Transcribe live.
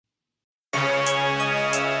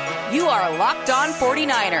You are Locked On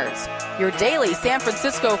 49ers, your daily San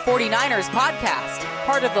Francisco 49ers podcast,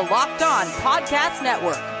 part of the Locked On Podcast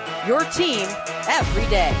Network, your team every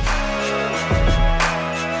day.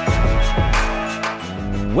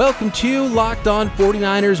 Welcome to Locked On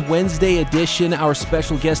 49ers Wednesday edition. Our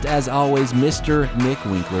special guest, as always, Mr. Nick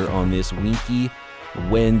Winkler on this Winky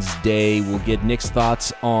Wednesday. We'll get Nick's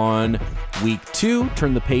thoughts on week 2,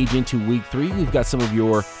 turn the page into week 3. We've got some of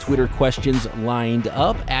your Twitter questions lined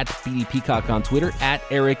up at BD Peacock on Twitter, at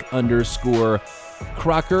Eric_Crocker.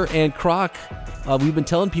 And Croc, we've been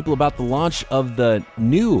telling people about the launch of the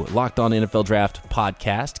new Locked On NFL Draft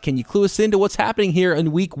podcast. Can you clue us into what's happening here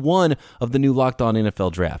in week 1 of the new Locked On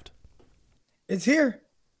NFL Draft? It's here.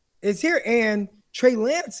 And Trey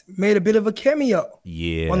Lance made a bit of a cameo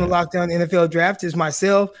on the Locked On NFL Draft. It's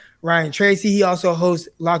myself, Ryan Tracy. He also hosts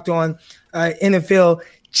Locked On NFL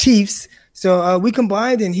Chiefs. So we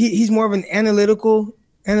combined, and he's more of an analytically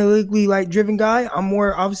like driven guy. I'm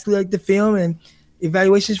more obviously like the film and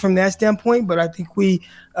evaluations from that standpoint, but I think we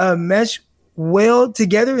mesh well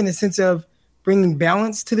together in the sense of bringing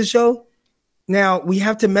balance to the show. Now we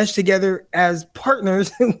have to mesh together as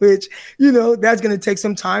partners, which, that's going to take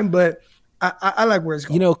some time, but I like where it's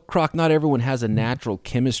going. Croc, not everyone has a natural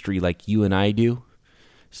chemistry like you and I do,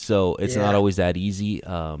 so it's not always that easy.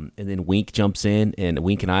 And then Wink jumps in, and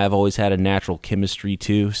Wink and I have always had a natural chemistry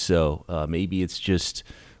too, so maybe it's just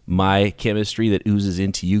my chemistry that oozes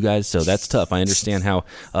into you guys, so that's tough. I understand how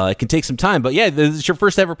it can take some time, but yeah, this is your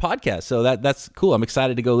first ever podcast, so that's cool. I'm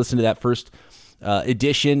excited to go listen to that first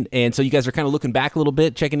edition, and so you guys are kind of looking back a little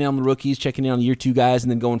bit, checking in on the rookies, checking in on year 2 guys, and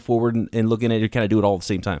then going forward and looking at it, kind of do it all at the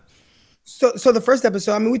same time. So the first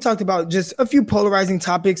episode, we talked about just a few polarizing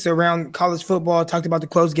topics around college football, talked about the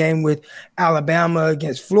close game with Alabama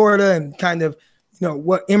against Florida, and kind of,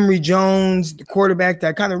 what Emory Jones, the quarterback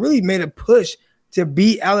that kind of really made a push to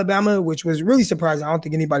beat Alabama, which was really surprising. I don't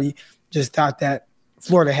think anybody just thought that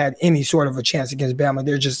Florida had any sort of a chance against Bama.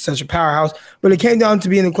 They're just such a powerhouse. But it came down to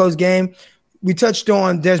being a close game. We touched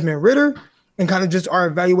on Desmond Ridder and kind of just our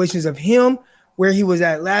evaluations of him, where he was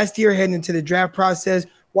at last year heading into the draft process,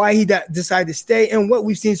 why he decided to stay, and what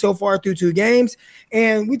we've seen so far through 2 games.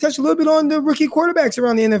 And we touched a little bit on the rookie quarterbacks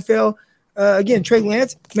around the NFL. Again, Trey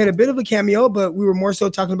Lance made a bit of a cameo, but we were more so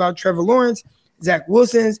talking about Trevor Lawrence, Zach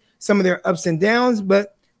Wilson's, some of their ups and downs.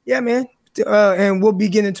 But, yeah, man, and we'll be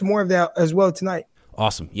getting into more of that as well tonight.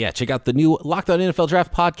 Awesome. Yeah, check out the new Locked On NFL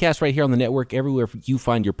Draft podcast right here on the network, everywhere you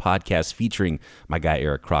find your podcast, featuring my guy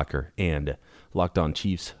Eric Crocker and Locked On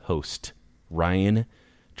Chiefs host Ryan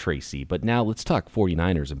Tracy. But now let's talk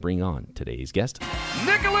 49ers and bring on today's guest,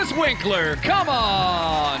 Nick Winkler. Come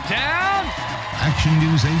on down. Action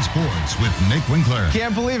News 8 Sports with Nick Winkler.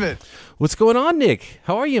 Can't believe it. What's going on, Nick?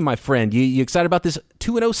 How are you, my friend? You excited about this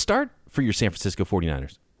 2-0 start for your San Francisco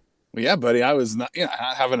 49ers? Well, yeah, buddy. I was not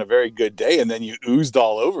having a very good day, and then you oozed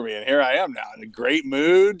all over me, and here I am now in a great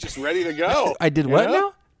mood, just ready to go. I did what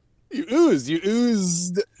now? You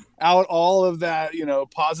oozed out all of that,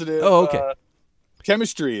 positive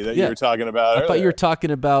chemistry that you were talking about earlier. I thought you were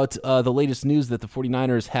talking about the latest news that the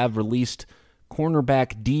 49ers have released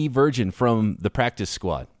cornerback D Virgin from the practice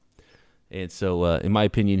squad. And so, in my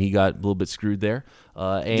opinion, he got a little bit screwed there.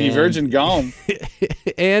 D Virgin gone.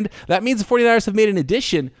 And that means the 49ers have made an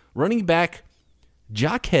addition, running back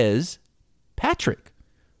Jaquez Patrick,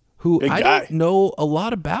 who I don't know a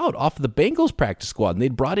lot about, off of the Bengals practice squad. And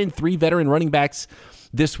they'd brought in 3 veteran running backs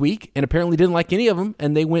this week and apparently didn't like any of them,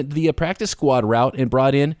 and they went the practice squad route and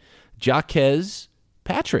brought in Jaquez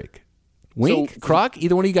Patrick. Wink, Croc,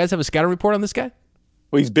 either one of you guys have a scouting report on this guy?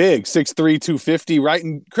 Well, he's big, 6'3", 250, right?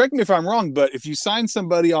 And correct me if I'm wrong, but if you sign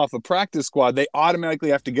somebody off a practice squad, they automatically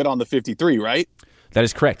have to get on the 53, right? That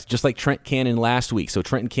is correct, just like Trent Cannon last week. So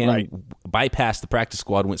Trenton Cannon bypassed the practice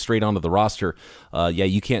squad, went straight onto the roster.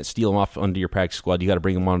 You can't steal him off under your practice squad. You got to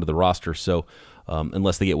bring him onto the roster, so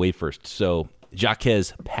unless they get waived first. So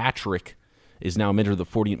Jaquez Patrick is now a member of the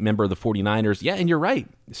 49ers. Yeah, and you're right.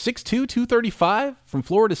 6'2", 235 from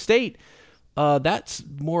Florida State. That's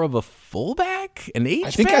more of a fullback, an H-back?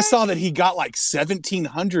 I think I saw that he got like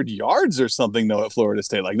 1,700 yards or something, though, at Florida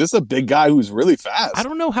State. Like, this is a big guy who's really fast. I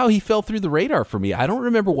don't know how he fell through the radar for me. I don't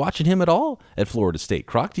remember watching him at all at Florida State.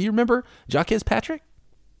 Croc, do you remember Jaquez Patrick?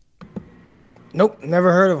 Nope,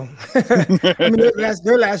 never heard of him.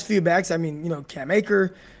 Their last few backs, Cam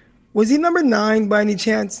Akers. Was he number 9 by any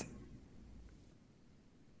chance?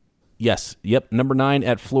 Yes. Yep. Number 9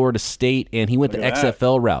 at Florida State, and he went the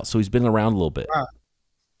XFL route, so he's been around a little bit. Wow.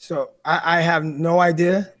 So I have no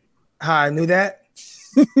idea how I knew that.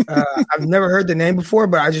 I've never heard the name before,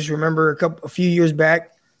 but I just remember a few years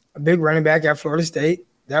back, a big running back at Florida State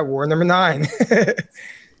that wore number 9.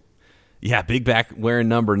 Yeah, big back wearing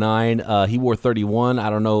number 9. He wore 31.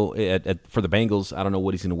 I don't know for the Bengals. I don't know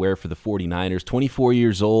what he's going to wear for the 49ers. 24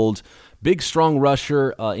 years old, big, strong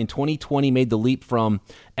rusher. In 2020, made the leap from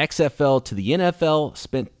XFL to the NFL.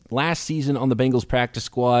 Spent last season on the Bengals practice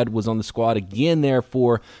squad. Was on the squad again there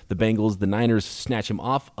for the Bengals. The Niners snatch him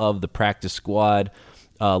off of the practice squad.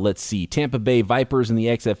 Let's see. Tampa Bay Vipers in the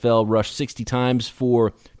XFL rushed 60 times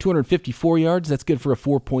for 254 yards. That's good for a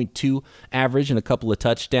 4.2 average and a couple of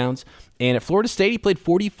touchdowns. And at Florida State, he played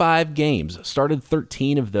 45 games, started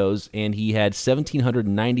 13 of those, and he had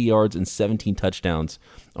 1,790 yards and 17 touchdowns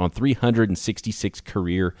on 366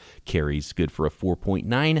 career carries. Good for a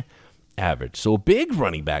 4.9 average. So a big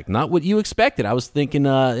running back, not what you expected. I was thinking,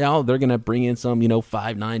 they're going to bring in some,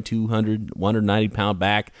 5'9", 200, 190-pound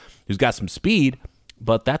back who's got some speed.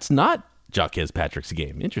 But that's not Jaquez Patrick's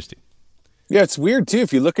game. Interesting. Yeah, it's weird, too.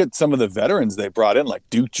 If you look at some of the veterans they brought in, like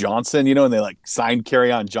Duke Johnson, and they signed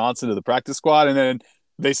Kerryon Johnson to the practice squad, and then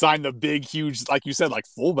they signed the big, huge, like you said,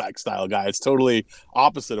 fullback style guy. It's totally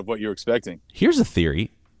opposite of what you're expecting. Here's a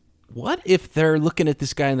theory. What if they're looking at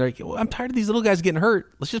this guy and they're like, I'm tired of these little guys getting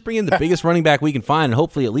hurt. Let's just bring in the biggest running back we can find, and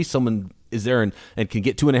hopefully at least someone is there and can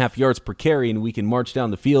get 2.5 yards per carry, and we can march down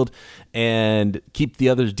the field and keep the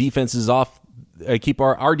other defenses off. Keep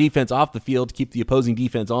our defense off the field, keep the opposing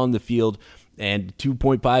defense on the field, and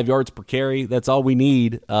 2.5 yards per carry. That's all we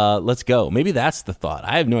need. Let's go. Maybe that's the thought.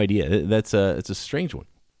 I have no idea. It's a strange one.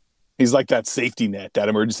 He's like that safety net, that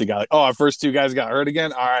emergency guy. Our first 2 guys got hurt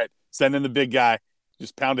again. All right, send in the big guy.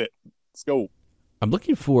 Just pound it. Let's go. I'm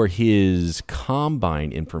looking for his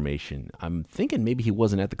combine information. I'm thinking maybe he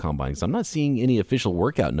wasn't at the combine because I'm not seeing any official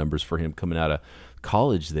workout numbers for him coming out of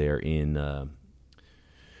college there in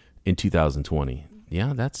 2020.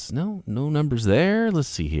 Yeah, that's no numbers there. Let's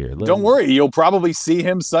see here. Don't worry. You'll probably see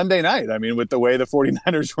him Sunday night. I mean, with the way the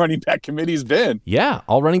 49ers running back committee's been. Yeah,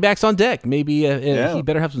 all running backs on deck. Maybe he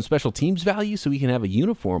better have some special teams value so he can have a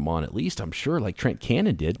uniform on at least, I'm sure, like Trent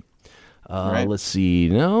Cannon did. Right. Let's see.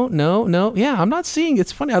 No. Yeah, I'm not seeing.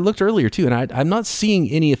 It's funny. I looked earlier, too, and I'm not seeing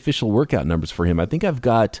any official workout numbers for him. I think I've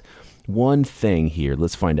got one thing here.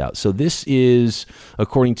 Let's find out. So this is,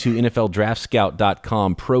 according to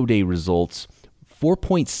NFLDraftScout.com, Pro Day results,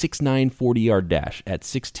 4.69 40-yard dash at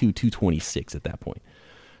 6'2", 226 at that point.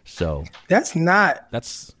 So that's not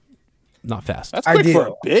fast. That's quick for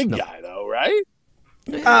a big guy, though, right?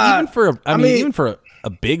 Even for a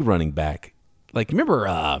big running back. Like,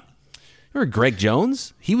 remember Greg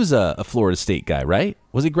Jones? He was a Florida State guy, right?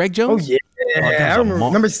 Was it Greg Jones? Oh, yeah. I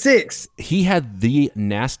remember. Number 6. He had the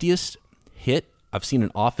nastiest hit I've seen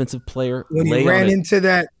an offensive player when he ran into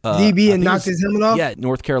that DB and knocked his helmet off. Yeah,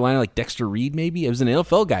 North Carolina, like Dexter Reed, maybe. It was an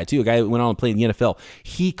NFL guy too. A guy who went on and played in the NFL.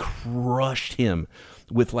 He crushed him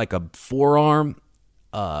with like a forearm,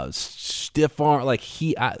 stiff arm. Like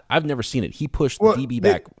I've never seen it. He pushed the DB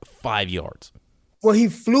back 5 yards. Well, he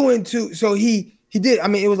flew into. So he did. I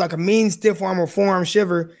mean, it was like a mean stiff arm or forearm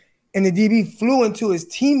shiver, and the DB flew into his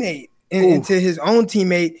teammate and into his own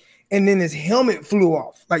teammate. And then his helmet flew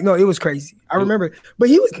off. Like, no, it was crazy. I remember. But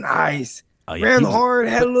he was nice. Ran hard,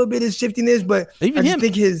 had a little bit of shiftiness, but even I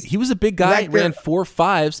think he was a big guy, ran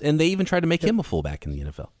 4.5s, and they even tried to make him a fullback in the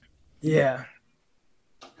NFL. Yeah.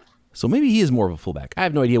 So maybe he is more of a fullback. I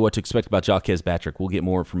have no idea what to expect about Jaquez Patrick. We'll get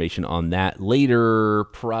more information on that later,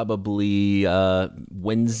 probably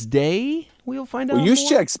Wednesday. We'll find out. Well,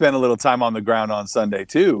 Juszczyk spent a little time on the ground on Sunday,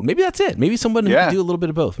 too. Maybe that's it. Maybe someone who could do a little bit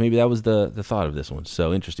of both. Maybe that was the thought of this one.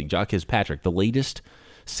 So interesting. Jaquez Patrick, the latest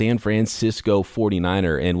San Francisco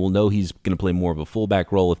 49er, and we'll know he's going to play more of a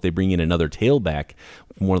fullback role if they bring in another tailback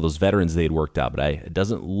from one of those veterans they had worked out. But it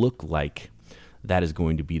doesn't look like that is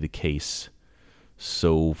going to be the case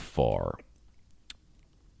so far.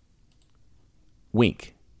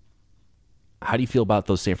 Wink, how do you feel about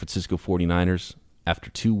those San Francisco 49ers after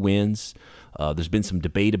 2 wins? There's been some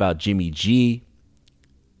debate about Jimmy G.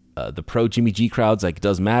 The pro Jimmy G crowd's like, it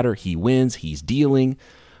doesn't matter. He wins. He's dealing.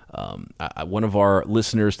 One of our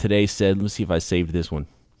listeners today said, let me see if I saved this one.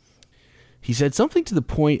 He said something to the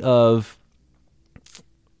point of,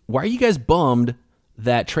 why are you guys bummed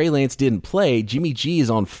that Trey Lance didn't play? Jimmy G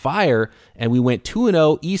is on fire, and we went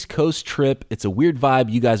 2-0 East Coast trip. It's a weird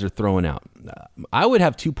vibe you guys are throwing out. I would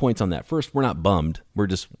have 2 points on that. First, we're not bummed. We're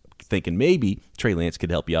just thinking maybe Trey Lance could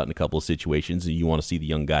help you out in a couple of situations, and you want to see the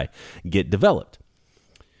young guy get developed.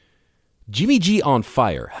 Jimmy G on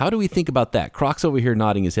fire. How do we think about that? Croc's over here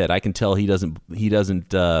nodding his head. I can tell he doesn't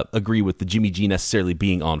agree with the Jimmy G necessarily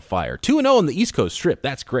being on fire. 2-0 on the East Coast Strip.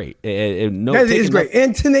 That's great. That is great.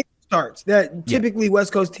 And 10 starts that typically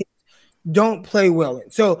West Coast teams don't play well in.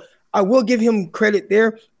 So I will give him credit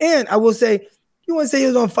there. And I will say, you want to say he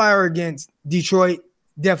was on fire against Detroit,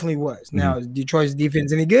 definitely was. Now, is Detroit's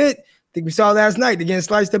defense any good? I think we saw last night against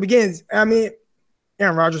sliced up against. I mean,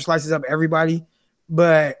 Aaron Rodgers slices up everybody,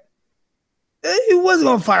 but it wasn't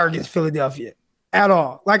on fire against Philadelphia at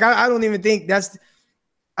all. Like, I don't even think that's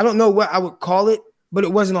 – I don't know what I would call it, but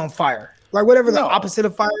it wasn't on fire. Like, whatever the opposite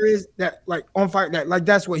of fire is, that like on fire, that like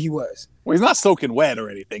that's what he was. Well, he's not soaking wet or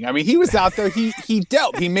anything. I mean, he was out there. He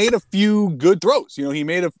dealt. He made a few good throws. You know, he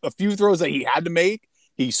made a few throws that he had to make.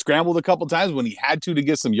 He scrambled a couple times when he had to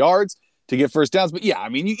get some yards, to get first downs. But, yeah, I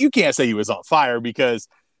mean, you can't say he was on fire because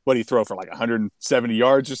what he throw for like 170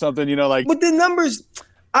 yards or something, you know, like. But the numbers,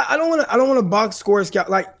 I don't want to box score scout.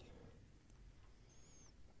 Like,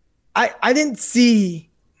 I didn't see.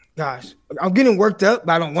 Gosh, I'm getting worked up,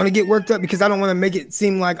 but I don't want to get worked up because I don't want to make it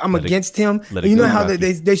seem like I'm against him. You know how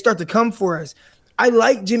they start to come for us. I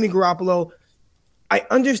like Jimmy Garoppolo. I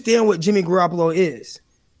understand what Jimmy Garoppolo is.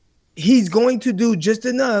 He's going to do just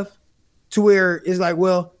enough to where it's like,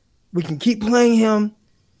 well, we can keep playing him.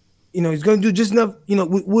 You know, he's going to do just enough. You know,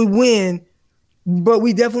 we win, but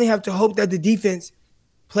we definitely have to hope that the defense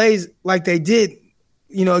plays like they did,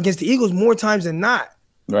 you know, against the Eagles more times than not.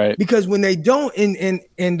 Right. Because when they don't,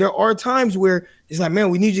 and there are times where it's like, man,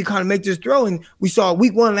 we need you to kind of make this throw. And we saw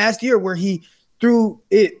week 1 last year where he threw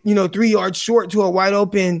it, you know, 3 yards short to a wide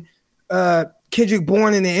open Kendrick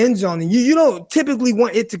Bourne in the end zone. And you don't typically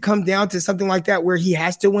want it to come down to something like that where he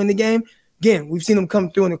has to win the game. Again, we've seen him come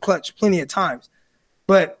through in the clutch plenty of times.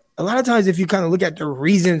 But a lot of times, if you kind of look at the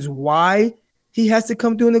reasons why he has to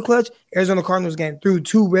come through in the clutch, Arizona Cardinals game threw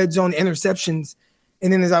 2 red zone interceptions.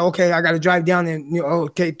 And then it's like, okay, I got to drive down and, you know,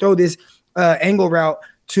 okay, throw this angle route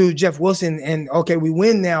to Jeff Wilson. And, okay, we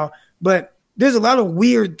win now. But there's a lot of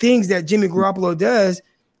weird things that Jimmy Garoppolo does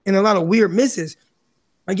and a lot of weird misses.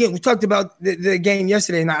 Again, we talked about the game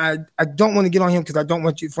yesterday, and I don't want to get on him because I don't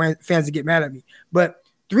want you fans to get mad at me. But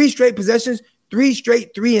 3 straight possessions, 3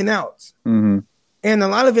 straight 3-and-outs. Mm-hmm. And a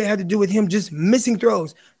lot of it had to do with him just missing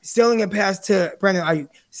throws, selling a pass to Brandon Aiyuk,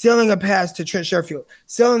 selling a pass to Trent Sherfield,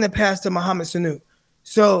 selling a pass to Mohamed Sanu.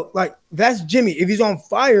 So, like, that's Jimmy. If he's on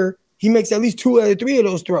fire, he makes at least 2 out of 3 of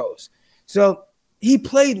those throws. So, he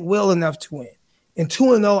played well enough to win. And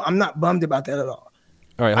 2-0, I'm not bummed about that at all.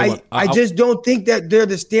 All right, I just don't think that they're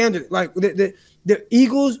the standard. Like, the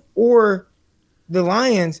Eagles or the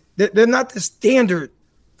Lions, they're not the standard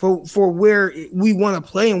for where we want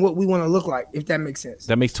to play and what we want to look like, if that makes sense.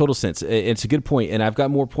 That makes total sense. It's a good point, and I've got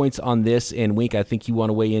more points on this. And Wink, I think you want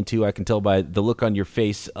to weigh in too. I can tell by the look on your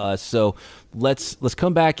face. So let's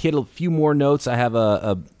come back, hit a few more notes. I have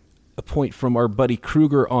a point from our buddy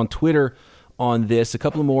Kruger on Twitter on this. A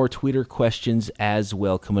couple of more Twitter questions as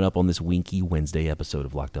well coming up on this Winky Wednesday episode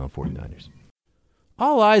of Locked On 49ers.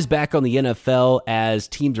 All eyes back on the NFL as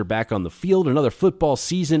teams are back on the field. Another football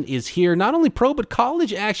season is here. Not only pro, but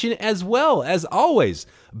college action as well. As always,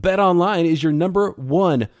 BetOnline is your number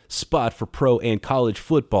 1 spot for pro and college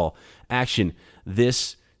football action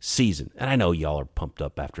this season. And I know y'all are pumped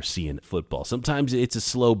up after seeing football. Sometimes it's a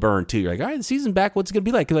slow burn too. You're like, all right, the season back, what's it going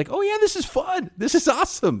to be like? You're like, oh yeah, this is fun. This is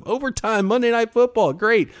awesome. Overtime, Monday Night Football.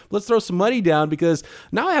 Great. Let's throw some money down because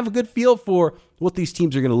now I have a good feel for what these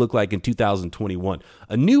teams are going to look like in 2021.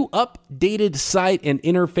 A new updated site and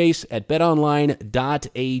interface at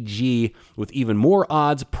betonline.ag with even more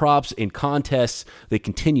odds, props, and contests. They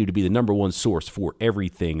continue to be the number 1 source for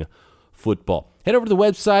everything football. Head over to the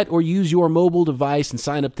website or use your mobile device and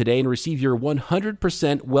sign up today and receive your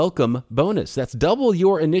 100% welcome bonus. That's double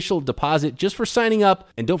your initial deposit just for signing up.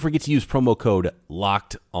 And don't forget to use promo code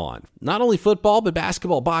LOCKEDON. Not only football, but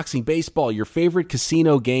basketball, boxing, baseball, your favorite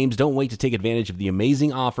casino games. Don't wait to take advantage of the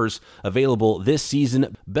amazing offers available this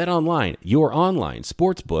season. BetOnline, your online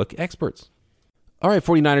sportsbook experts. All right,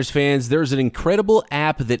 49ers fans, there's an incredible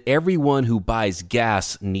app that everyone who buys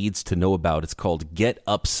gas needs to know about. It's called Get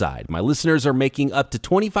Upside. My listeners are making up to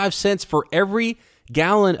 25 cents for every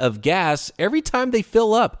gallon of gas every time they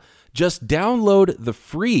fill up. Just download the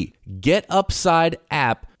free Get Upside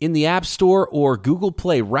app in the App Store or Google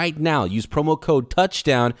Play right now. Use promo code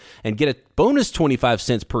TOUCHDOWN and get a bonus 25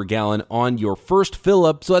 cents per gallon on your first fill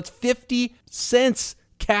up. So that's 50 cents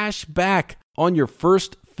cash back on your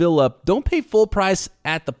first fill up. Don't pay full price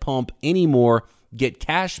at the pump anymore. Get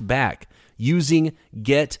cash back using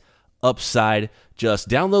Get Upside. Just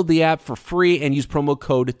download the app for free and use promo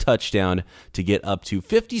code TOUCHDOWN to get up to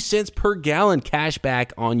 50 cents per gallon cash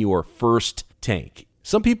back on your first tank.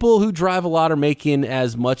 Some people who drive a lot are making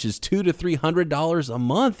as much as $200 to $300 a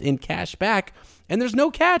month in cash back, and there's no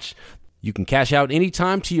catch. You can cash out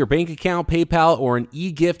anytime to your bank account, PayPal, or an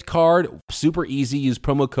e-gift card. Super easy. Use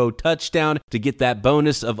promo code TOUCHDOWN to get that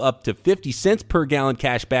bonus of up to 50 cents per gallon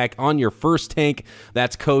cash back on your first tank.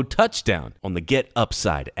 That's code TOUCHDOWN on the Get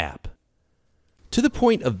Upside app. To the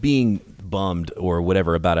point of being bummed or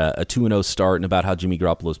whatever about a 2-0 start and about how Jimmy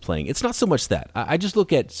Garoppolo is playing, it's not so much that. I just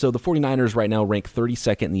look at, so the 49ers right now rank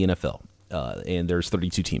 32nd in the NFL, and there's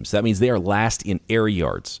 32 teams. That means they are last in air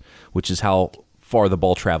yards, which is how far the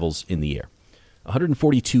ball travels in the air.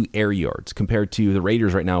 142 air yards compared to the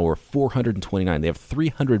Raiders right now, who are 429. They have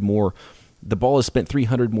 300 more. The ball has spent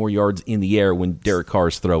 300 more yards in the air when Derek Carr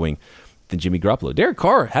is throwing than Jimmy Garoppolo. Derek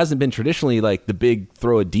Carr hasn't been traditionally like the big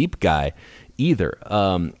throw a deep guy either.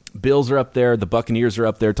 Bills are up there. The Buccaneers are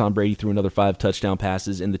up there. Tom Brady threw another 5 touchdown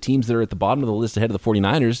passes. And the teams that are at the bottom of the list ahead of the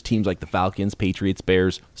 49ers, teams like the Falcons, Patriots,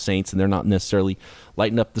 Bears, Saints, and they're not necessarily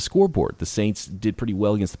lighting up the scoreboard. The Saints did pretty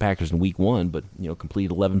well against the Packers in week 1, but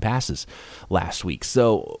completed 11 passes last week.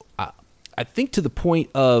 So I think to the point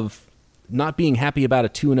of not being happy about a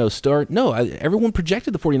 2-0 start, no, everyone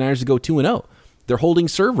projected the 49ers to go 2-0. They're holding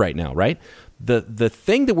serve right now, right? The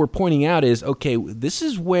thing that we're pointing out is, this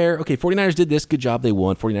is where, 49ers did this, good job, they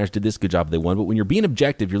won. 49ers did this, good job, they won. But when you're being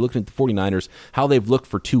objective, you're looking at the 49ers, how they've looked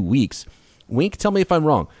for 2 weeks. Wink, tell me if I'm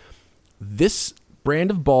wrong. This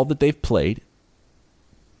brand of ball that they've played,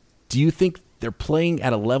 do you think they're playing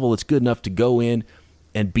at a level that's good enough to go in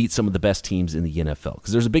and beat some of the best teams in the NFL?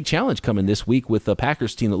 Because there's a big challenge coming this week with the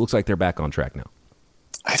Packers team that looks like they're back on track now.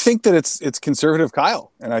 I think that it's conservative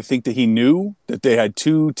Kyle, and I think that he knew that they had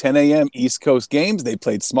 2 10 a.m. East Coast games. They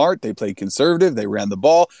played smart. They played conservative. They ran the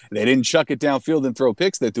ball. They didn't chuck it downfield and throw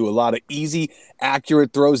picks. They threw a lot of easy,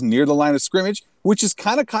 accurate throws near the line of scrimmage, which is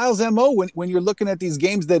kind of Kyle's MO when you're looking at these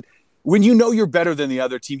games that when you know you're better than the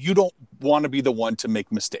other team, you don't want to be the one to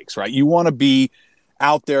make mistakes, right? You want to be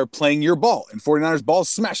out there playing your ball, and 49ers ball is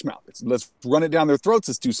smash mouth. Let's run it down their throats.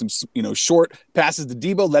 Let's do some short passes to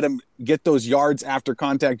Debo. Let him get those yards after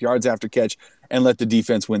contact, yards after catch, and let the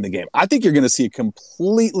defense win the game. I think you're going to see a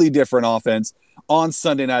completely different offense on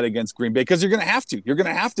Sunday night against Green Bay because you're going to have to. You're going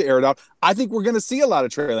to have to air it out. I think we're going to see a lot of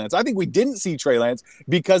Trey Lance. I think we didn't see Trey Lance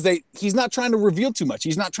because he's not trying to reveal too much.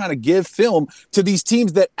 He's not trying to give film to these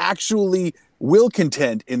teams that actually will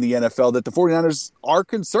contend in the NFL that the 49ers are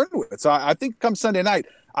concerned with. So I think come Sunday night,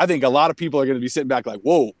 I think a lot of people are going to be sitting back like,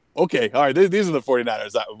 whoa, okay, all right, these are the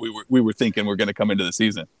 49ers that we were thinking were going to come into the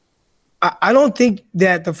season. I don't think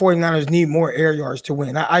that the 49ers need more air yards to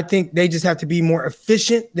win. I think they just have to be more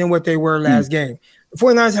efficient than what they were last game. The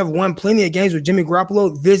 49ers have won plenty of games with Jimmy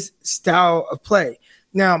Garoppolo, this style of play.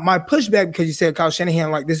 Now, my pushback, because you said Kyle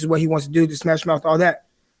Shanahan, like this is what he wants to do, to smash mouth, all that.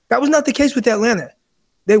 That was not the case with Atlanta.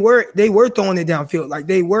 They were throwing it downfield. Like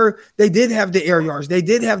they did have the air yards. They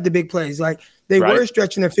did have the big plays. Like they were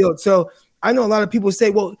stretching the field. So I know a lot of people say,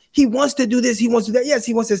 well, he wants to do this. He wants to do that. Yes,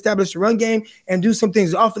 he wants to establish a run game and do some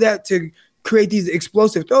things off of that to create these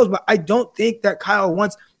explosive throws. But I don't think that Kyle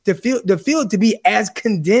wants the field to be as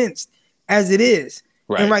condensed as it is.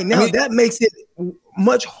 Right. And right now that makes it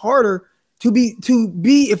much harder to be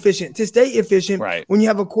efficient, to stay efficient when you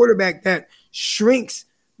have a quarterback that shrinks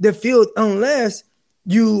the field unless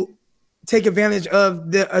you take advantage of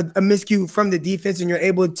a miscue from the defense and you're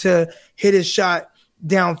able to hit his shot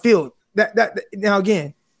downfield. That now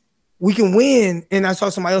again, we can win. And I saw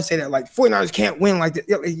somebody else say that like 49ers can't win like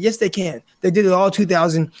that. Yes, they can. They did it all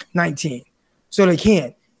 2019. So they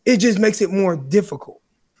can. It just makes it more difficult.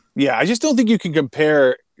 Yeah, I just don't think you can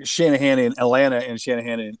compare Shanahan in Atlanta and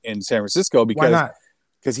Shanahan in San Francisco because why not?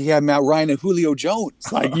 Because he had Matt Ryan and Julio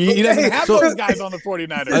Jones. Like he doesn't have those guys on the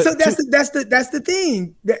 49ers. So that's the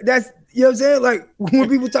thing. That's you know what I'm saying? Like when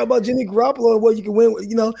people talk about Jimmy Garoppolo and what you can win,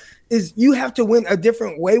 is you have to win a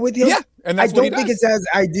different way with him. Yeah, and that's I don't think it's as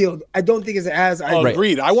ideal. I don't think it's as ideal.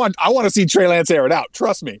 Agreed. I want to see Trey Lance air it out.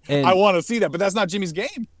 Trust me. And I want to see that, but that's not Jimmy's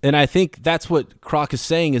game. And I think that's what Croc is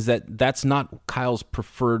saying is that's not Kyle's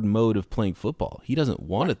preferred mode of playing football. He doesn't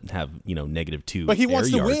want to have, -2 but he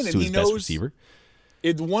wants to win, to and his he best knows receiver.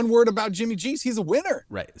 It's one word about Jimmy G's. He's a winner.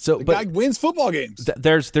 Right. So the guy wins football games.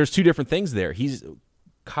 There's 2 different things there.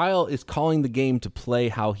 Kyle is calling the game to play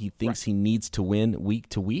how he thinks he needs to win week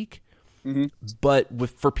to week. Mm-hmm. But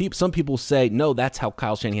some people say, no, that's how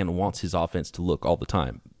Kyle Shanahan wants his offense to look all the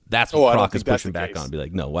time. That's what Croc is pushing back on. Be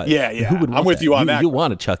like, no, what? Yeah. I'm with you on that. You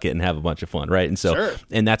want to chuck it and have a bunch of fun, right? And so,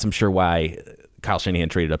 and that's, I'm sure, why Kyle Shanahan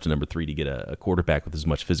traded up to number 3 to get a quarterback with as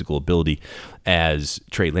much physical ability as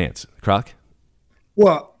Trey Lance. Croc?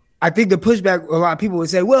 Well, I think the pushback, a lot of people would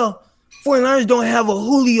say, well, 49ers don't have a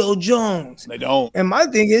Julio Jones. They don't. And my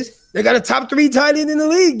thing is, they got a top 3 tight end in the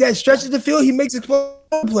league that stretches the field. He makes explosive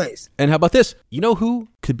plays. And how about this? You know who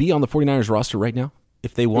could be on the 49ers roster right now?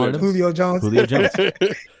 if they wanted him. Julio Jones.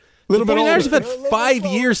 The 49ers have had 5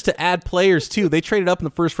 years to add players, too. They traded up in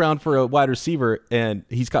the first round for a wide receiver, and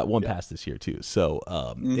he's got one pass this year, too. So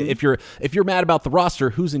if you're mad about the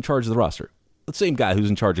roster, who's in charge of the roster? The same guy who's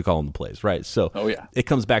in charge of calling the plays, right? So it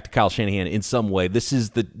comes back to Kyle Shanahan in some way. This is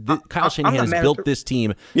Kyle Shanahan has built this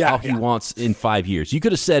team how he wants in 5 years. You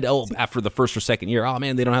could have said, after the first or second year, oh,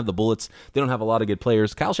 man, they don't have the bullets. They don't have a lot of good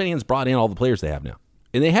players. Kyle Shanahan's brought in all the players they have now,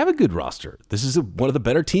 and they have a good roster. This is one of the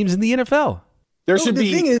better teams in the NFL. The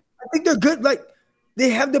thing is, I think they're good. Like,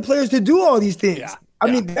 they have the players to do all these things.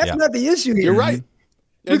 I mean, that's not the issue here. You're right.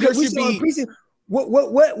 Because we saw in preseason,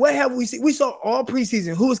 what have we seen? We saw all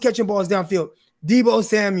preseason who was catching balls downfield. Deebo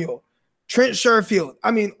Samuel, Trent Sherfield. I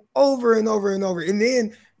mean, over and over and over. And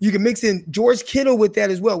then you can mix in George Kittle with that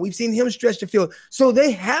as well. We've seen him stretch the field. So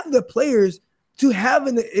they have the players to have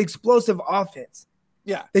an explosive offense.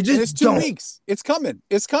 Yeah, they just it's 2 weeks. It's coming.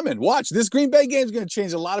 It's coming. Watch. This Green Bay game is going to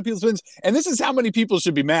change a lot of people's opinions. And this is how many people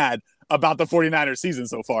should be mad about the 49ers season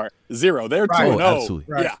so far. 0. They're 2-0.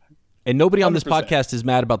 Absolutely. Right. Yeah. And nobody on this 100%. podcast is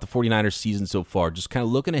mad about the 49ers season so far. Just kind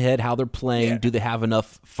of looking ahead, how they're playing. Yeah. Do they have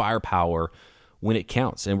enough firepower when it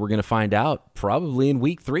counts? And we're going to find out probably in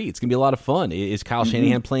week 3. It's going to be a lot of fun. Is Kyle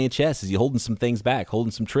Shanahan playing chess? Is he holding some things back, holding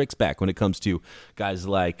some tricks back when it comes to guys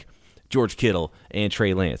like George Kittle and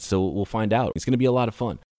Trey Lance? So we'll find out. It's going to be a lot of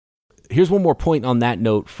fun. Here's one more point on that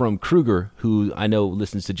note from Kruger, who I know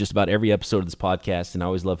listens to just about every episode of this podcast, and I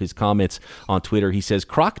always love his comments on Twitter. He says,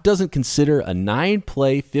 Croc doesn't consider a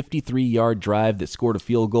 9-play, 53-yard drive that scored a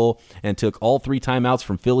field goal and took all 3 timeouts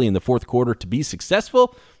from Philly in the fourth quarter to be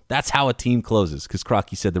successful. That's how a team closes, because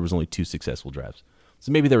Crocky said there was only 2 successful drives.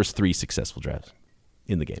 So maybe there was 3 successful drives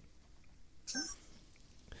in the game.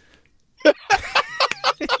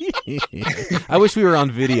 I wish we were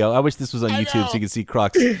on video. I wish this was on YouTube so you could see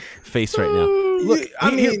Croc's face right now. Look,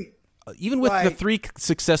 even with the 3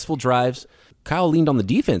 successful drives, Kyle leaned on the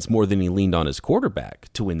defense more than he leaned on his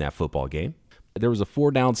quarterback to win that football game. There was a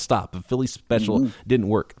 4-down stop. The Philly special didn't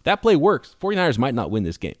work. If that play works, 49ers might not win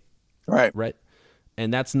this game. Right?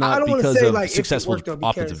 And that's not because of successful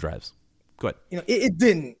offensive drives. Go ahead. It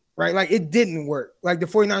didn't, right? Like, it didn't work. Like, the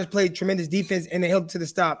 49ers played tremendous defense, and they held to the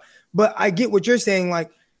stop. But I get what you're saying. Like,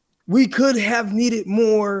 we could have needed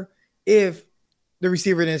more if the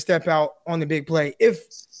receiver didn't step out on the big play, if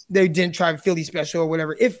they didn't try Philly special or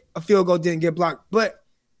whatever, if a field goal didn't get blocked. But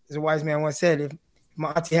as a wise man once said, if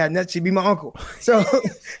my auntie had nuts, she'd be my uncle. So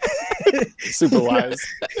super wise.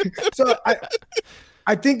 So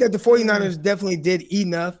I think that the 49ers definitely did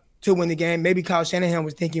enough to win the game. Maybe Kyle Shanahan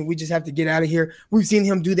was thinking we just have to get out of here. We've seen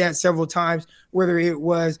him do that several times, whether it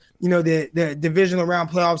was, the divisional round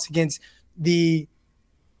playoffs against the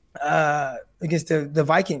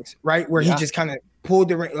Vikings, right? Where he just kind of pulled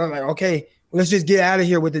the ring, like, okay, let's just get out of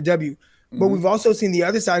here with the W. But we've also seen the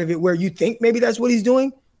other side of it where you think maybe that's what he's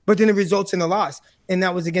doing, but then it results in a loss. And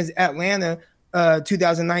that was against Atlanta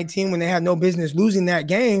 2019 when they had no business losing that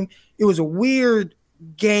game. It was a weird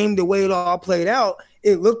game the way it all played out.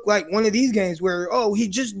 It looked like one of these games where, he's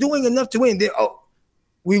just doing enough to win. Then,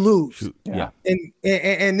 we lose. Yeah.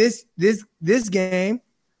 And this game,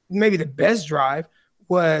 maybe the best drive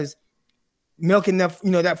was milking that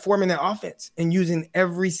 4-minute offense and using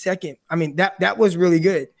every second. I mean, that was really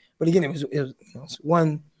good. But again, it was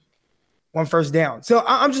one first down. So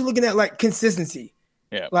I'm just looking at like consistency.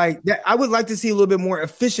 Yeah. Like that, I would like to see a little bit more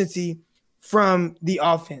efficiency from the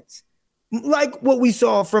offense, like what we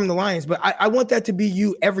saw from the Lions. But I want that to be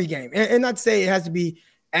you every game, and not say it has to be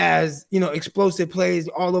as explosive plays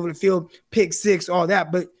all over the field, pick six, all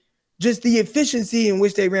that, but just the efficiency in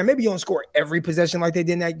which they ran. Maybe you don't score every possession like they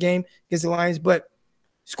did in that game against the Lions, but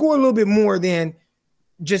score a little bit more than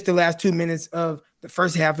just the last 2 minutes of the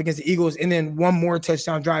first half against the Eagles, and then one more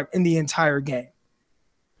touchdown drive in the entire game.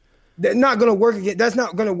 That's not going to work against. That's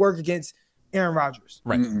not going to work against Aaron Rodgers.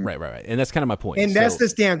 Right. And that's kind of my point. And that's the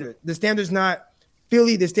standard. The standard's not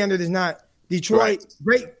Philly. The standard is not Detroit.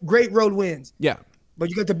 Right. Great road wins. Yeah. But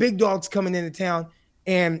you got the big dogs coming into town,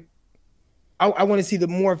 and I want to see the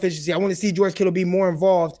more efficiency. I want to see George Kittle be more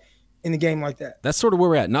involved in a game like that. That's sort of where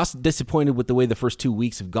we're at. Not disappointed with the way the first 2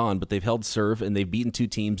 weeks have gone, but they've held serve and they've beaten two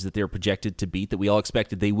teams that they're projected to beat, that we all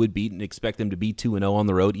expected they would beat, and expect them to be 2-0 on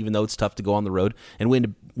the road, even though it's tough to go on the road and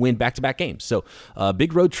win back-to-back games. So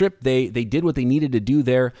big road trip. They did what they needed to do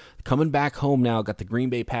there. Coming back home now, got the Green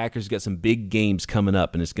Bay Packers, got some big games coming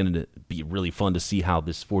up, and it's going to be really fun to see how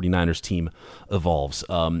this 49ers team evolves.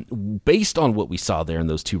 Based on what we saw there in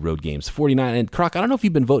those two road games, 49 and Croc, I don't know if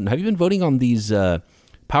you've been voting. Have you been voting on these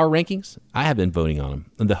power rankings? I have been voting on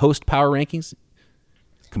them. And the host power rankings?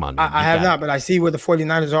 Come on, man. I have not, but I see where the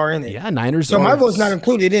 49ers are in it. Yeah, Niners So my vote's not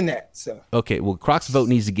included in that. So okay, well, Croc's vote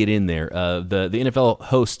needs to get in there. The NFL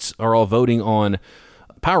hosts are all voting on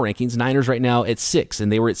power rankings. Niners right now at 6,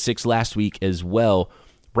 and they were at 6 last week as well.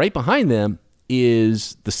 Right behind them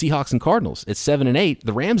is the Seahawks and Cardinals at 7 and 8.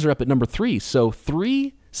 The Rams are up at number 3. So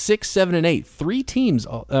 3, 6, 7, and 8. 4 teams,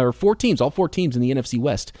 all 4 teams in the NFC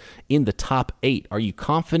West in the top 8. Are you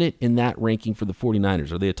confident in that ranking for the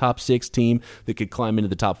 49ers? Are they a top 6 team that could climb into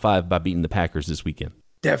the top 5 by beating the Packers this weekend?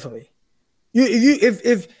 definitely.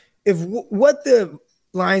 If what the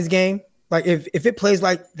Lions game, like if it plays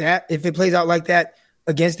like that, if it plays out like that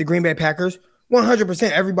against the Green Bay Packers,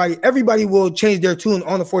 100% everybody will change their tune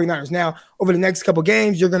on the 49ers. Now, over the next couple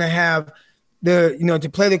games, you're going to have to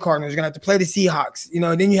play the Cardinals, you're going to have to play the Seahawks, and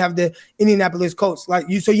then you have the Indianapolis Colts.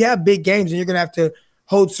 So you have big games and you're going to have to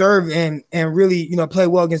hold serve and really, play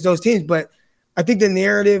well against those teams. But I think the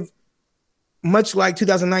narrative, much like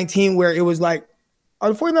 2019, where it was like,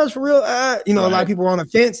 are the 49ers for real? Right. A lot of people were on the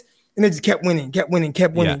fence and they just kept winning.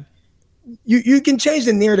 Yeah. You can change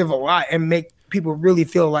the narrative a lot and make people really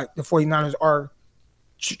feel like the 49ers are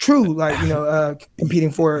true,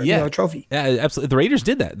 competing for a trophy. Yeah, absolutely. The Raiders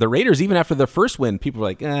did that. The Raiders, even after their first win, people were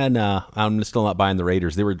like, no, I'm still not buying the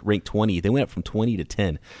Raiders. They were ranked 20. They went up from 20 to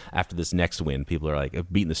 10 after this next win. People are like,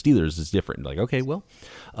 beating the Steelers is different. Like, okay, well,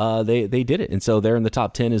 they did it. And so they're in the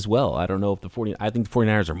top 10 as well. I don't know if I think the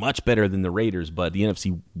 49ers are much better than the Raiders, but the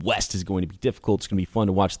NFC West is going to be difficult. It's going to be fun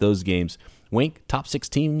to watch those games. Wink, top 6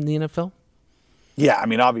 team in the NFL? Yeah, I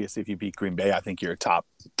mean, obviously, if you beat Green Bay, I think you're a top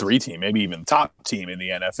 3 team, maybe even top team in the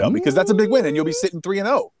NFL, because that's a big win, and you'll be sitting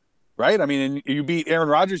 3-0, right? I mean, and you beat Aaron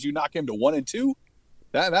Rodgers, you knock him to 1-2.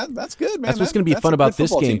 That's good, man. That's what's going to be fun about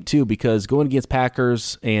this game too, because going against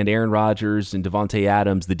Packers and Aaron Rodgers and Devontae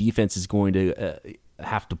Adams, the defense is going to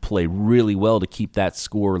have to play really well to keep that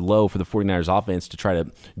score low for the 49ers offense to try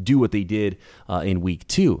to do what they did in week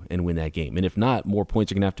 2 and win that game. And if not, more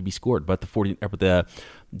points are going to have to be scored. But the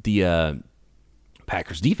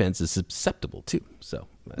Packers defense is susceptible too. So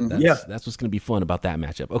that's what's going to be fun about that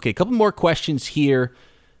matchup. Okay, a couple more questions here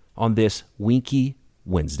on this Winky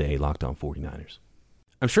Wednesday, Locked On 49ers.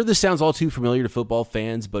 I'm sure this sounds all too familiar to football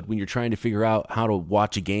fans, but when you're trying to figure out how to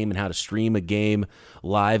watch a game and how to stream a game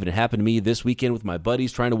live, and it happened to me this weekend with my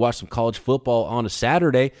buddies trying to watch some college football on a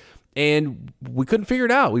Saturday, and we couldn't figure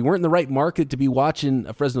it out. We weren't in the right market to be watching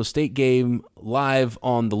a Fresno State game live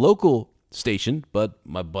on the local station, but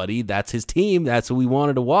my buddy, that's his team. That's what we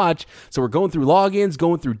wanted to watch. So we're going through logins,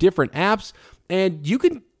 going through different apps, and you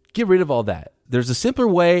can get rid of all that. There's a simpler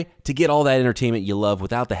way to get all that entertainment you love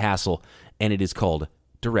without the hassle, and it is called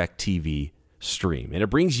DirecTV Stream. And it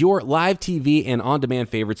brings your live TV and on-demand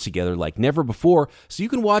favorites together like never before, so you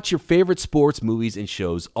can watch your favorite sports, movies, and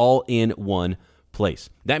shows all in one place.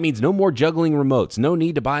 That means no more juggling remotes, no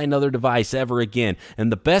need to buy another device ever again.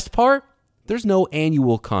 And the best part? There's no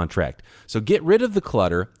annual contract. So get rid of the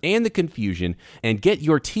clutter and the confusion and get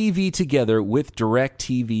your TV together with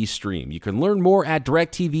DirecTV Stream. You can learn more at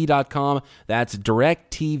directtv.com. That's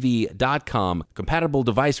directtv.com. Compatible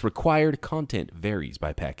device required. Content varies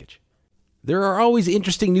by package. There are always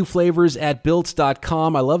interesting new flavors at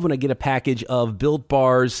Built.com. I love when I get a package of Built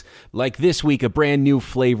bars, like this week, a brand new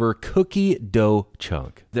flavor, cookie dough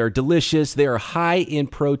chunk. They're delicious. They are high in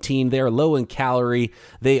protein. They are low in calorie.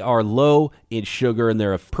 They are low in sugar, and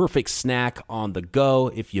they're a perfect snack on the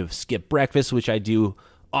go. If you skip breakfast, which I do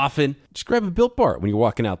often, just grab a Built bar when you're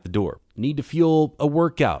walking out the door. Need to fuel a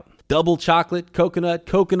workout. Double chocolate,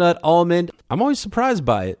 coconut, almond. I'm always surprised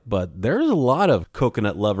by it, but there's a lot of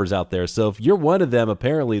coconut lovers out there. So if you're one of them,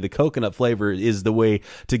 apparently the coconut flavor is the way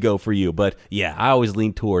to go for you. But yeah, I always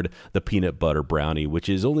lean toward the peanut butter brownie, which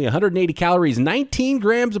is only 180 calories, 19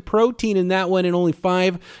 grams of protein in that one, and only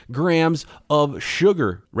 5 grams of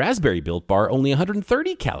sugar. Raspberry Built Bar, only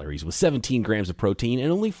 130 calories with 17 grams of protein and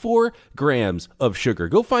only 4 grams of sugar.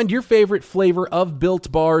 Go find your favorite flavor of Built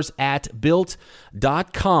Bars at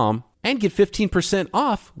Built.com. And get 15%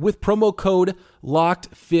 off with promo code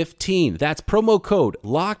LOCKED15. That's promo code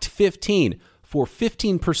LOCKED15 for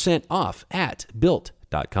 15% off at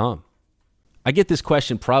Built.com. I get this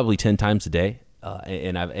question probably 10 times a day,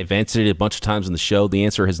 and I've answered it a bunch of times on the show. The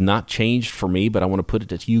answer has not changed for me, but I want to put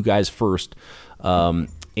it to you guys first. And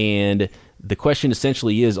the question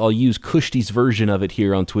essentially is, I'll use Kushti's version of it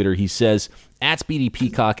here on Twitter. He says, at Speedy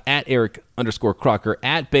Peacock, at Eric_Crocker,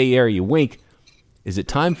 at Bay Area Wink, is it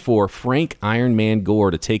time for Frank Iron Man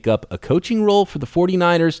Gore to take up a coaching role for the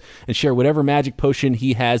 49ers and share whatever magic potion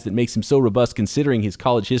he has that makes him so robust considering his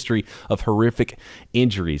college history of horrific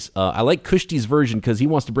injuries? I like Kushti's version because he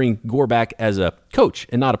wants to bring Gore back as a coach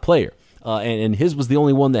and not a player. And his was the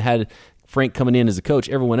only one that had Frank coming in as a coach.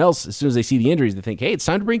 Everyone else, as soon as they see the injuries, they think, hey, it's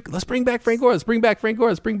time to let's bring back Frank Gore. Let's bring back Frank Gore.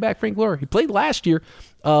 Let's bring back Frank Gore. He played last year.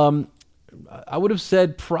 I would have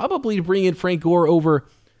said probably to bring in Frank Gore over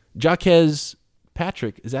Jaquez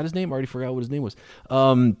Patrick. Is that his name? I already forgot what his name was.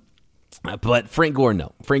 But Frank Gore,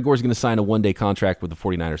 no. Frank Gore's going to sign a one-day contract with the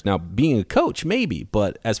 49ers. Now, being a coach, maybe.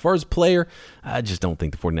 But as far as a player, I just don't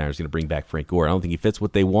think the 49ers are going to bring back Frank Gore. I don't think he fits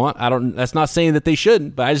what they want. That's not saying that they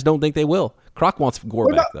shouldn't, but I just don't think they will. Croc wants Gore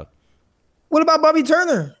back, though. What about Bobby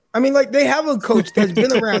Turner? I mean, like, they have a coach that's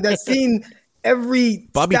been around, that's seen every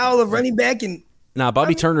style of running back. And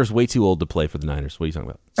Bobby Turner's way too old to play for the Niners. What are you talking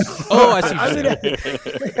about? Oh, I see what you're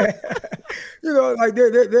saying. You know, like,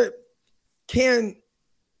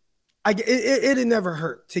 it'd never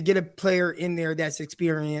hurt to get a player in there that's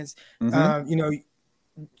experienced. You know,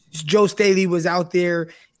 Joe Staley was out there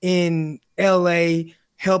in LA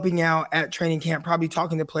helping out at training camp, probably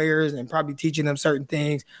talking to players and probably teaching them certain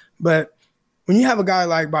things. But when you have a guy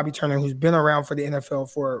like Bobby Turner, who's been around for the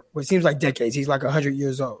NFL for what seems like decades, he's like 100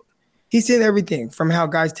 years old. He's seen everything from how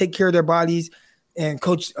guys take care of their bodies and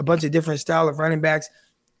coach a bunch of different style of running backs.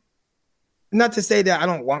 Not to say that I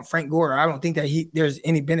don't want Frank Gore. I don't think that there's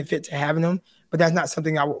any benefit to having him, but that's not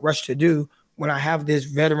something I would rush to do when I have this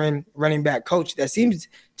veteran running back coach that seems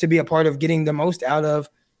to be a part of getting the most out of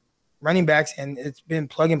running backs, and it's been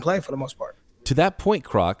plug and play for the most part. To that point,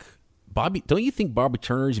 Croc, don't you think Bobby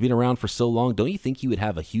Turner's been around for so long? Don't you think he would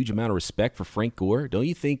have a huge amount of respect for Frank Gore? Don't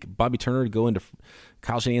you think Bobby Turner would go into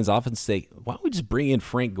Kyle Shanahan's office and say, why don't we just bring in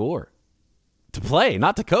Frank Gore to play,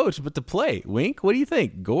 not to coach, but to play? Wink, what do you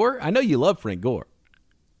think? Gore? I know you love Frank Gore.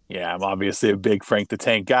 Yeah, I'm obviously a big Frank the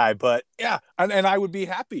Tank guy, but yeah, and I would be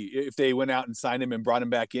happy if they went out and signed him and brought him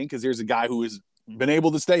back in, because here's a guy who has been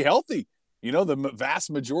able to stay healthy, you know, the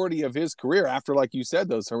vast majority of his career after, like you said,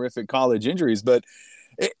 those horrific college injuries. But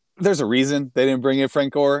there's a reason they didn't bring in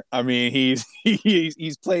Frank Gore. I mean, he's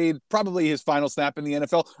played probably his final snap in the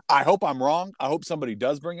NFL. I hope I'm wrong. I hope somebody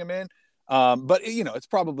does bring him in. But, you know, it's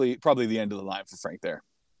probably the end of the line for Frank there.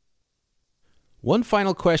 One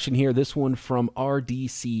final question here. This one from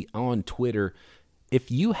RDC on Twitter.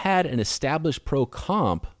 If you had an established pro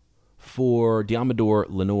comp for Deommodore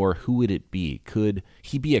Lenoir, who would it be? Could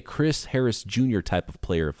he be a Chris Harris Jr. type of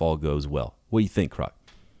player if all goes well? What do you think, Croc?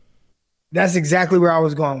 That's exactly where I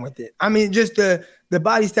was going with it. I mean, just the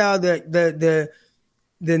body style, the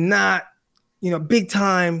not, you know, big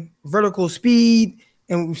time vertical speed,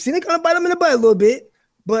 and we've seen it kind of bite him in the butt a little bit,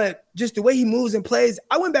 but just the way he moves and plays.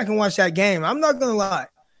 I went back and watched that game. I'm not gonna lie,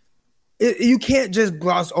 you can't just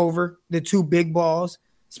gloss over the two big balls,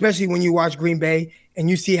 especially when you watch Green Bay and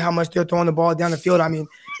you see how much they're throwing the ball down the field. I mean,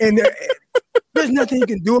 and there's nothing you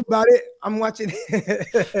can do about it. I'm watching.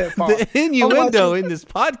 The innuendo in this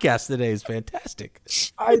podcast today is fantastic.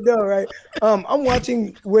 I know, right? I'm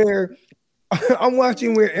watching where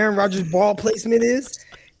Aaron Rodgers' ball placement is,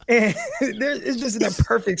 and it's just in a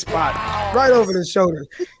perfect spot, right over the shoulder.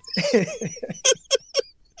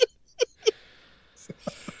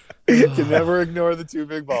 You can never ignore the two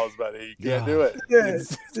big balls, buddy. You can't do it. Yeah,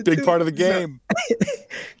 it's a big part of the game.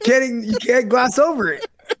 You can't gloss over it.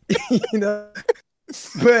 You know,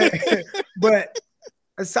 but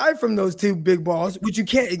aside from those two big balls, which you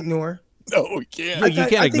can't ignore. No, we can't. You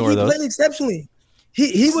can't ignore those. He played exceptionally.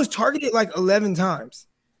 He was targeted like 11 times.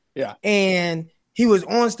 Yeah, and he was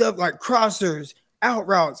on stuff like crossers, out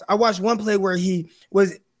routes. I watched one play where he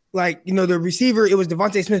was like, you know, the receiver. It was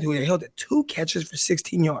Devontae Smith who held 2 catches for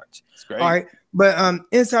 16 yards. That's great. All right, but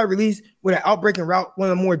inside release with an outbreaking route, one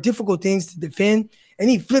of the more difficult things to defend, and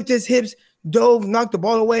he flipped his hips, dove, knocked the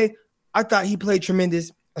ball away. I thought he played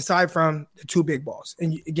tremendous aside from the 2 big balls.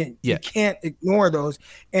 And again, you can't ignore those.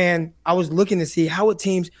 And I was looking to see how would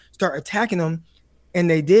teams start attacking them, and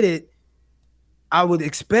they did it. I would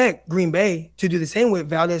expect Green Bay to do the same with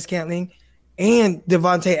Valdez-Scantling and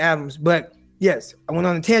Devontae Adams. But yes, I went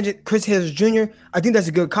on a tangent. Chris Harris Jr., I think that's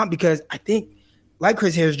a good comp because I think, like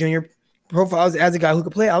Chris Harris Jr., profiles as a guy who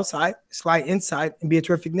could play outside, slide inside, and be a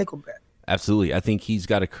terrific nickelback. Absolutely. I think he's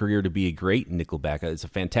got a career to be a great nickelback. It's a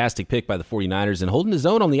fantastic pick by the 49ers, and holding his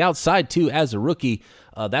own on the outside, too, as a rookie.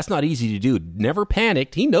 That's not easy to do. Never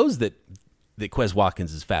panicked. He knows that Quez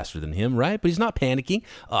Watkins is faster than him, right? But he's not panicking.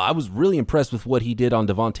 I was really impressed with what he did on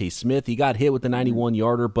Devontae Smith. He got hit with the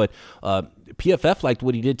 91-yarder, but PFF liked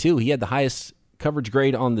what he did, too. He had the highest coverage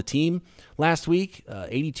grade on the team last week,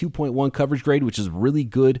 82.1 coverage grade, which is really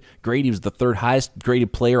good grade. He was the 3rd highest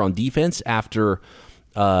graded player on defense after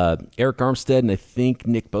Eric Armstead and I think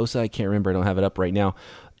Nick Bosa. I can't remember. I don't have it up right now.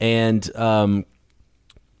 And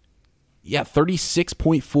Yeah,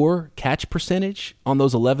 36.4 catch percentage on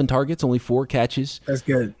those 11 targets, only 4 catches. That's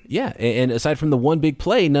good. Yeah, and aside from the one big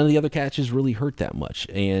play, none of the other catches really hurt that much.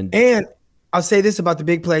 And I'll say this about the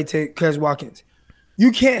big play to Quez Watkins.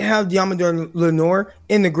 You can't have Deommodore Lenoir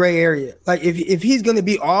in the gray area. Like, if he's going to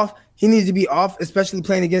be off, he needs to be off, especially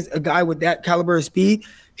playing against a guy with that caliber of speed.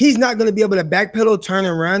 He's not going to be able to backpedal, turn,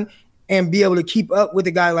 and run and be able to keep up with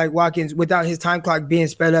a guy like Watkins without his time clock being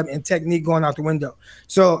sped up and technique going out the window.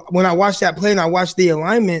 So when I watched that play and I watched the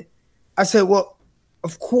alignment, I said, well,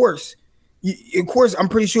 of course, I'm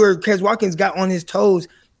pretty sure Quez Watkins got on his toes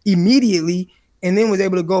immediately and then was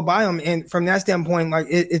able to go by him. And from that standpoint, like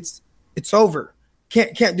it's over.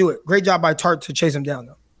 Can't do it. Great job by Tart to chase him down,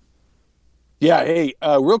 though. Yeah, hey,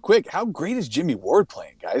 real quick, how great is Jimmy Ward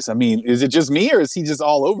playing, guys? I mean, is it just me or is he just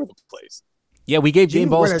all over the place? Yeah, we gave game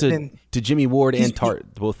balls to Jimmy Ward and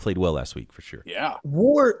Tart. Both played well last week for sure. Yeah.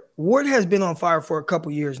 Ward has been on fire for a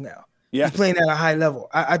couple years now. Yeah. He's playing at a high level.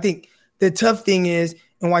 I think the tough thing is,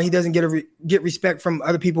 and why he doesn't get respect from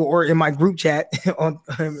other people or in my group chat on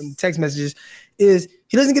text messages, is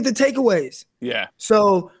he doesn't get the takeaways. Yeah.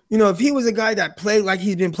 So, if he was a guy that played like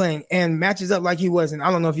he's been playing and matches up like he was, and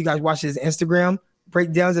I don't know if you guys watched his Instagram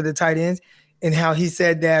breakdowns of the tight ends and how he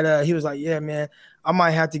said that he was like, yeah, man, I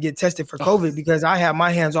might have to get tested for COVID because I have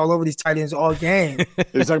my hands all over these tight ends all game.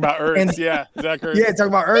 He's talking about Ertz, yeah. Zach Ertz. Yeah, talking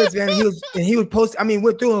about Ertz, man. He was posting. I mean,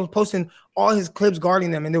 went through and was posting all his clips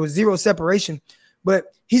guarding them, and there was zero separation.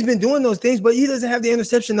 But he's been doing those things, but he doesn't have the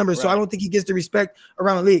interception numbers, right. So I don't think he gets the respect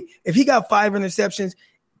around the league. If he got 5 interceptions,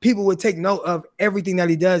 people would take note of everything that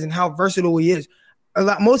he does and how versatile he is.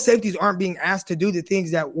 Most safeties aren't being asked to do the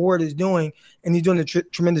things that Ward is doing, and he's doing a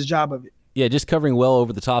tremendous job of it. Yeah, just covering well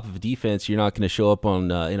over the top of a defense, you're not going to show up on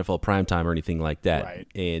NFL primetime or anything like that. Right.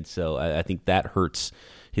 And so I think that hurts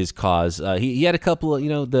his cause. He had a couple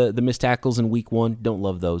of, the missed tackles in week 1. Don't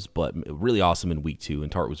love those, but really awesome in week 2. And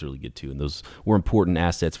Tart was really good too. And those were important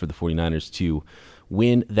assets for the 49ers to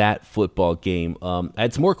win that football game. I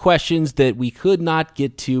had some more questions that we could not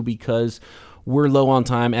get to because we're low on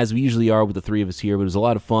time, as we usually are with the 3 of us here. But it was a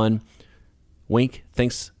lot of fun. Wink,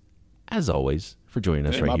 thanks, as always, for joining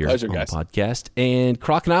us right here pleasure, on guys. the podcast. And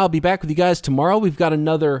Croc and I will be back with you guys tomorrow. We've got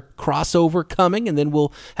another crossover coming, and then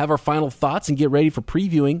we'll have our final thoughts and get ready for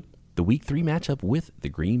previewing the Week 3 matchup with the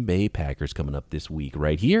Green Bay Packers coming up this week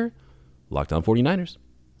right here. Locked On 49ers.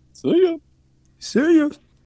 See ya. Serious.